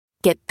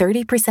Get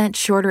 30%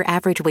 shorter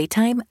average wait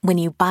time when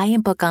you buy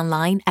and book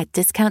online at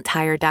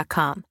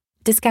DiscountTire.com.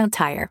 Discount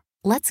Tire.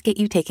 Let's get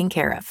you taken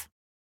care of.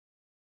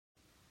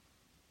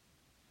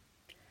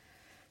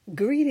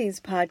 Greetings,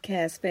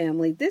 podcast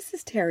family. This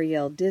is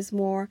Terrielle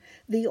Dismore,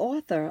 the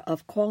author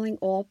of Calling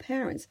All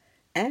Parents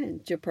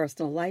and your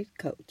personal life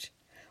coach.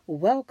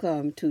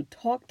 Welcome to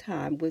Talk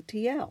Time with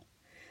TL.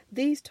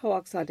 These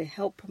talks are to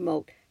help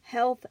promote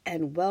health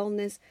and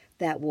wellness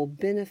that will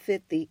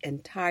benefit the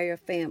entire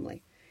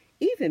family,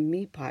 even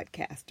me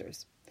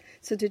podcasters.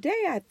 So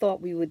today I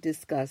thought we would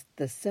discuss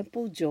the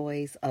simple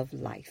joys of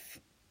life.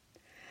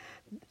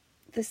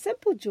 The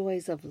simple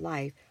joys of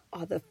life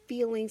are the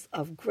feelings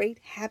of great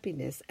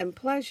happiness and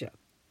pleasure.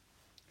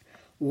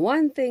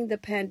 One thing the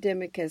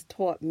pandemic has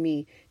taught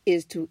me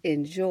is to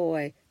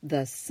enjoy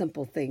the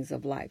simple things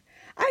of life.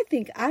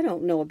 I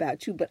don't know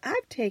about you, but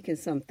I've taken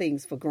some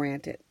things for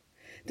granted.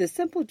 The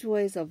simple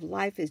joys of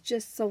life is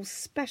just so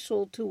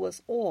special to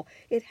us all.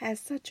 It has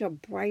such a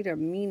brighter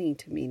meaning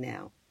to me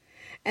now.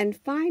 And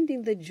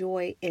finding the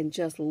joy in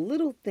just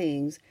little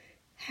things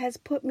has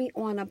put me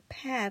on a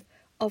path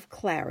of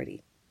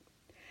clarity.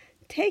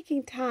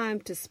 Taking time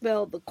to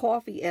smell the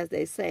coffee, as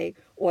they say,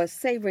 or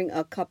savoring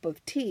a cup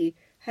of tea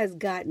has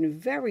gotten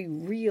very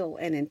real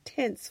and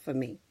intense for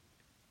me.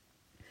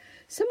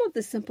 Some of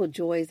the simple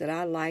joys that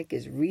I like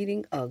is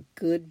reading a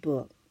good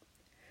book,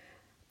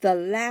 the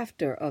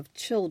laughter of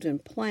children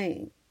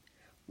playing,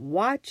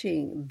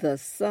 watching the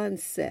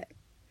sunset,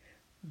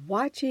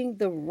 watching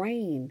the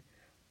rain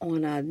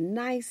on a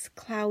nice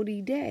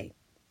cloudy day.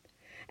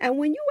 And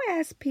when you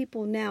ask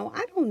people now,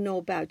 I don't know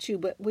about you,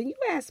 but when you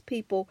ask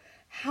people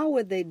how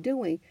are they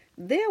doing,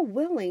 they're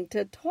willing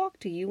to talk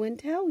to you and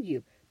tell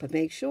you. But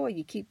make sure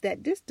you keep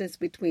that distance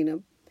between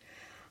them.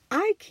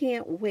 I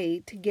can't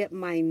wait to get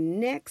my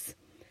next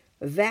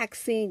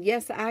vaccine.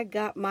 Yes, I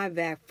got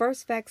my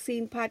first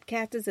vaccine,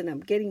 podcasters, and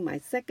I'm getting my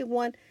second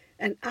one.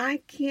 And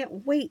I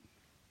can't wait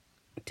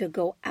to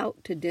go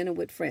out to dinner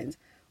with friends.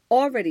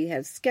 Already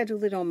have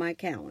scheduled it on my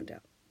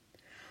calendar.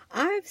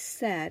 I've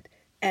sat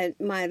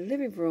at my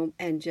living room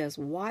and just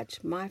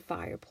watched my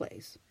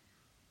fireplace.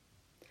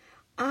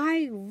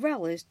 I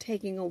relish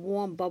taking a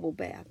warm bubble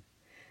bath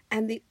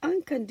and the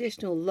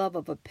unconditional love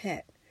of a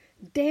pet,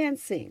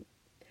 dancing.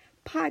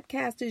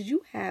 Podcasters,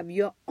 you have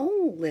your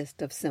own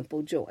list of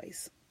simple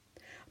joys.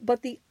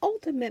 But the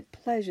ultimate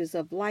pleasures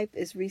of life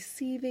is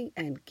receiving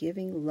and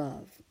giving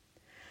love.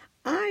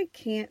 I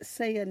can't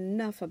say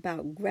enough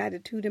about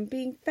gratitude and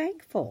being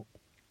thankful.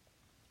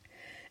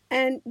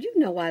 And you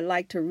know I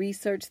like to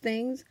research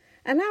things,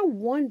 and I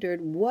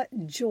wondered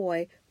what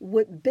joy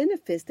would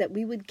benefits that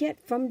we would get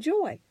from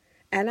joy.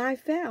 And I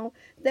found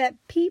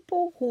that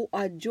people who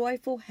are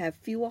joyful have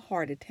fewer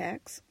heart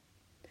attacks.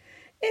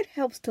 It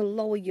helps to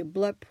lower your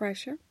blood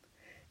pressure.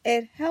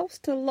 It helps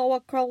to lower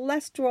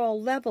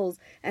cholesterol levels.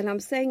 And I'm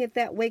saying it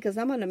that way because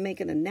I'm going to make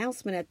an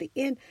announcement at the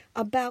end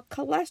about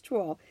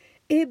cholesterol.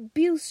 It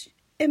boosts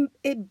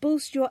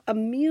your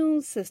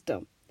immune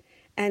system.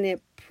 And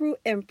it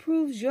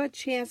improves your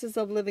chances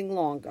of living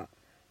longer.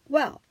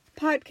 Well,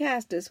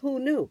 podcasters, who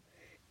knew?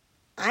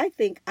 I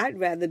think I'd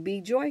rather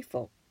be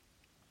joyful.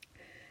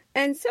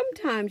 And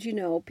sometimes,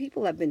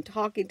 people have been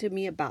talking to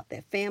me about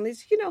their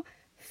families.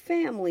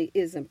 Family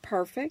isn't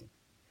perfect.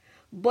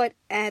 But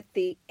at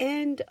the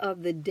end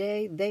of the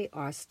day, they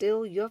are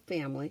still your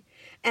family.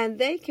 And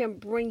they can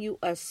bring you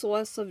a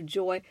source of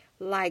joy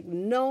like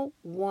no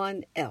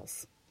one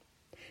else.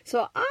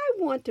 So I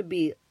want to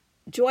be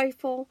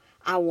joyful.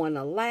 I want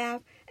to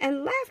laugh.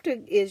 And laughter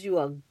gives you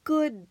a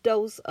good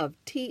dose of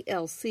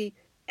TLC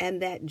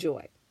and that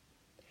joy.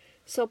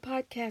 So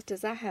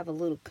podcasters, I have a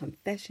little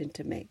confession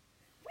to make.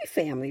 We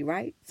family,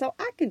 right? So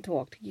I can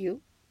talk to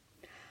you.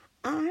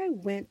 I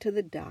went to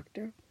the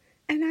doctor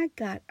and I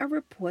got a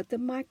report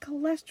that my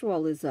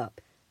cholesterol is up.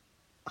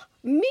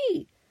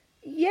 Me.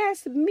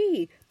 Yes,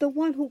 me. The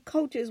one who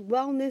coaches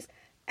wellness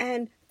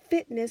and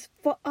fitness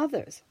for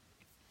others.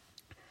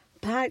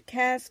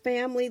 Podcast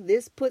family,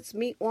 this puts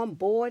me on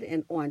board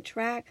and on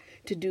track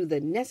to do the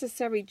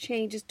necessary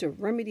changes to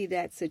remedy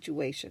that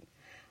situation.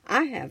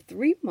 I have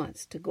 3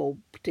 months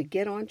to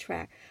get on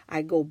track.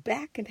 I go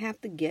back and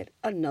have to get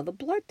another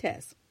blood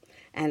test.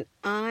 And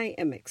I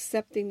am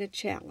accepting the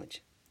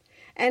challenge.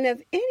 And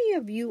if any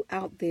of you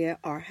out there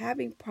are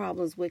having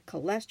problems with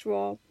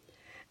cholesterol,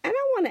 and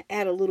I want to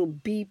add a little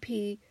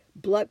BP,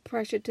 blood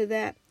pressure to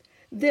that,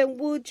 then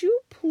would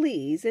you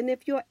please, and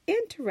if you're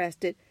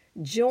interested,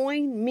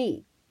 join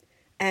me.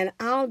 And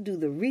I'll do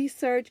the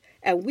research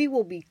and we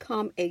will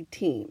become a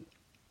team.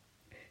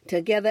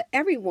 Together,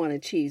 everyone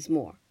achieves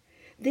more.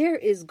 There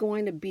is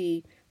going to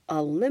be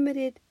a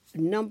limited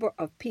number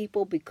of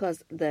people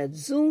because the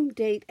Zoom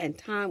date and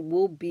time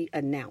will be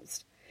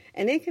announced.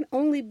 And it can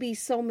only be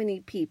so many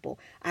people.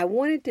 I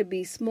want it to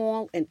be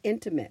small and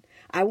intimate.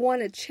 I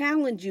want to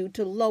challenge you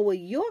to lower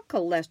your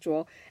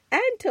cholesterol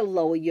and to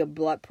lower your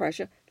blood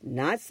pressure.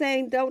 Not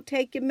saying don't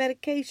take your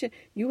medication.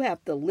 You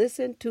have to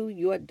listen to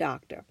your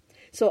doctor.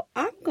 So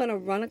I'm going to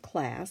run a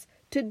class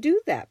to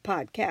do that,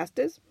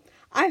 podcasters.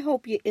 I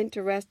hope you're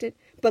interested.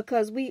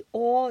 because we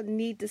all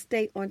need to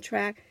stay on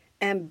track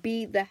and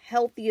be the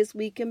healthiest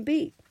we can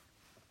be.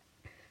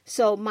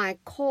 So my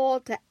call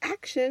to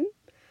action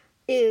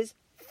is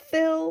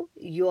fill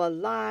your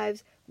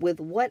lives with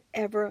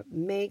whatever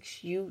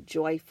makes you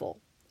joyful.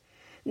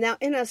 Now,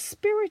 in a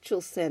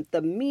spiritual sense,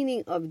 the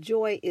meaning of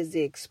joy is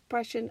the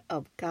expression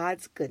of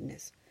God's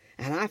goodness,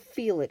 and I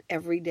feel it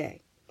every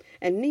day.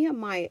 And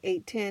Nehemiah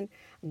 8:10,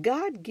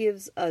 God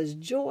gives us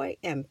joy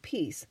and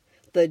peace.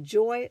 The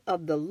joy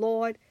of the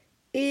Lord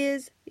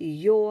is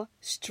your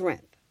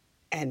strength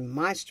and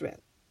my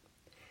strength.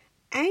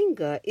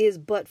 Anger is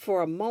but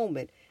for a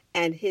moment,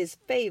 and his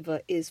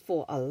favor is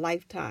for a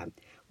lifetime.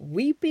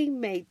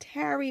 Weeping may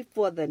tarry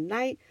for the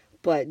night,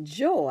 but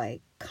joy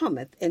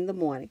cometh in the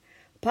morning.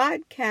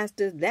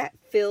 Podcasters, that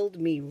filled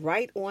me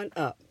right on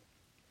up.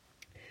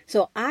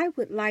 So I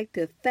would like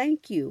to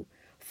thank you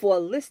for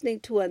listening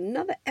to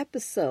another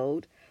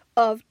episode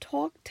of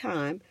Talk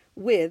Time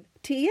with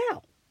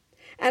TL.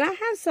 And I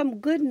have some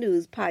good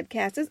news,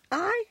 podcasters.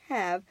 I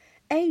have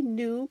a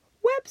new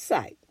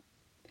website.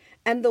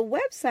 And the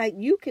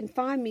website, you can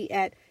find me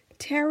at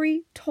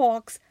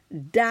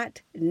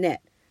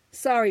terrytalks.net.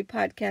 Sorry,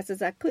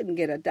 podcasters, I couldn't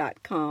get a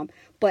 .com,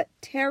 but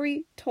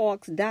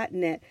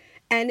terrytalks.net.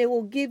 And it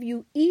will give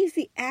you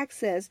easy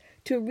access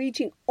to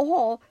reaching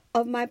all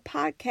of my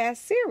podcast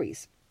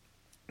series.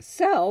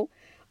 So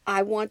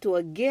I want to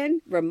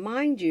again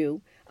remind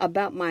you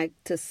about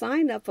to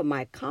sign up for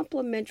my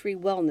complimentary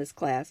wellness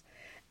class.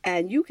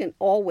 And you can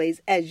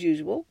always, as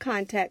usual,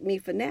 contact me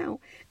for now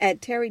at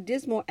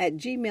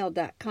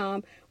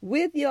terrydismore@gmail.com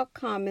with your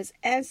comments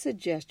and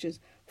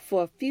suggestions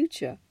for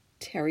future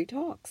Terry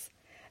Talks.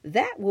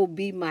 That will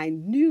be my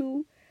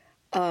new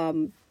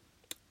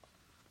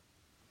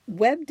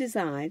web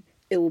design.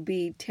 It will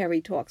be Terry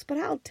Talks, but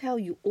I'll tell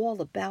you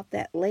all about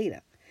that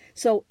later.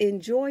 So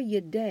enjoy your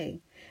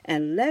day,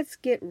 and let's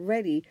get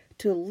ready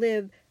to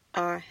live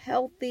our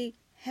healthy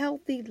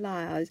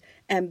lives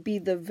and be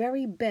the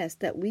very best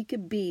that we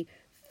could be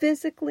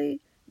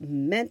physically,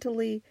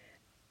 mentally,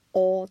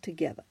 all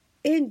together.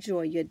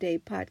 Enjoy your day,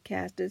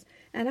 podcasters,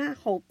 and I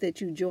hope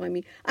that you join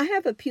me. I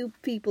have a few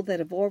people that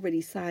have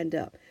already signed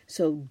up,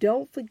 so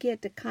don't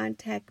forget to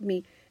contact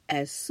me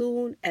as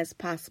soon as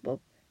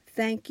possible.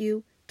 Thank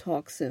you.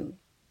 Talk soon.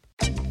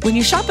 When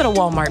you shop at a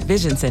Walmart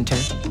Vision Center,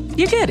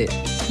 you get it.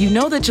 You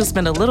know that you'll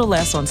spend a little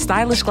less on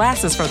stylish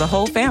glasses for the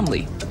whole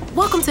family.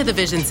 Welcome to the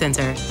Vision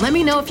Center. Let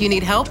me know if you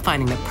need help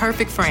finding the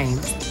perfect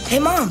frames. Hey,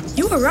 Mom,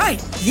 you were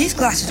right. These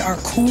glasses are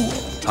cool.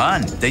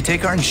 Hon, they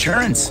take our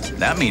insurance.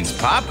 That means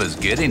Papa's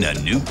getting a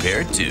new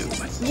pair, too.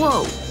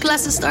 Whoa,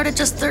 glasses start at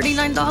just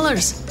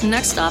 $39.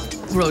 Next stop,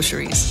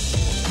 groceries.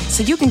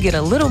 So you can get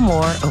a little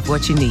more of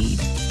what you need.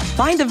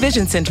 Find a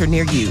Vision Center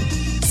near you.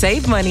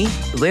 Save money,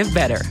 live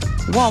better.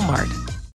 Walmart.